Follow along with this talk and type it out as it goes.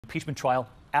Impeachment trial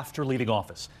after leaving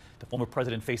office. The former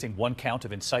president facing one count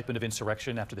of incitement of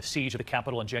insurrection after the siege of the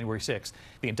Capitol on January 6th.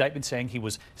 The indictment saying he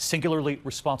was singularly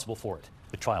responsible for it.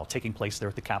 The trial taking place there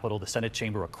at the Capitol, the Senate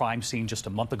chamber, a crime scene just a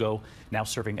month ago, now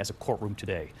serving as a courtroom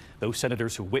today. Those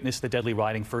senators who witnessed the deadly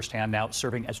rioting firsthand now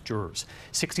serving as jurors.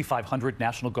 6,500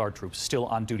 National Guard troops still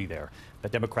on duty there. The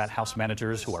Democrat House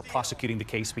managers who are prosecuting the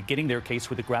case beginning their case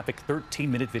with a graphic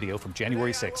 13-minute video from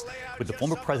January 6th with the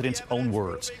former president's own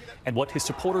words and what his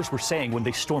supporters were saying when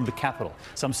they stormed the Capitol.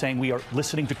 Some saying we are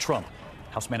listening to Trump.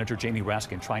 House Manager Jamie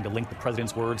Raskin trying to link the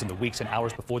president's words in the weeks and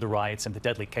hours before the riots and the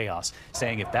deadly chaos,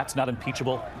 saying if that's not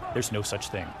impeachable, there's no such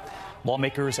thing.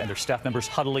 Lawmakers and their staff members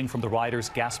huddling from the rioters,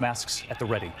 gas masks at the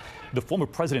ready. The former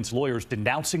president's lawyers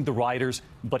denouncing the rioters,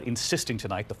 but insisting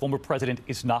tonight the former president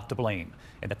is not to blame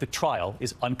and that the trial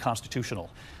is unconstitutional.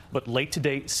 But late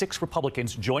today, 6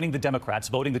 Republicans joining the Democrats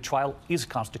voting the trial is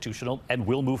constitutional and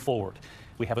will move forward.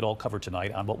 We have it all covered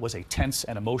tonight on what was a tense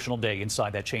and emotional day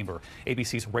inside that chamber.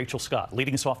 ABC's Rachel Scott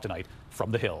leading us off tonight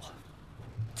from the Hill.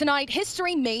 Tonight,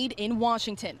 history made in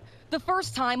Washington. The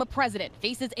first time a president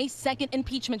faces a second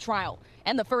impeachment trial.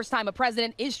 And the first time a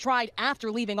president is tried after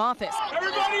leaving office.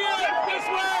 Everybody in! This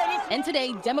way! And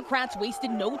today, Democrats wasted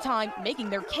no time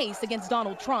making their case against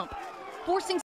Donald Trump, forcing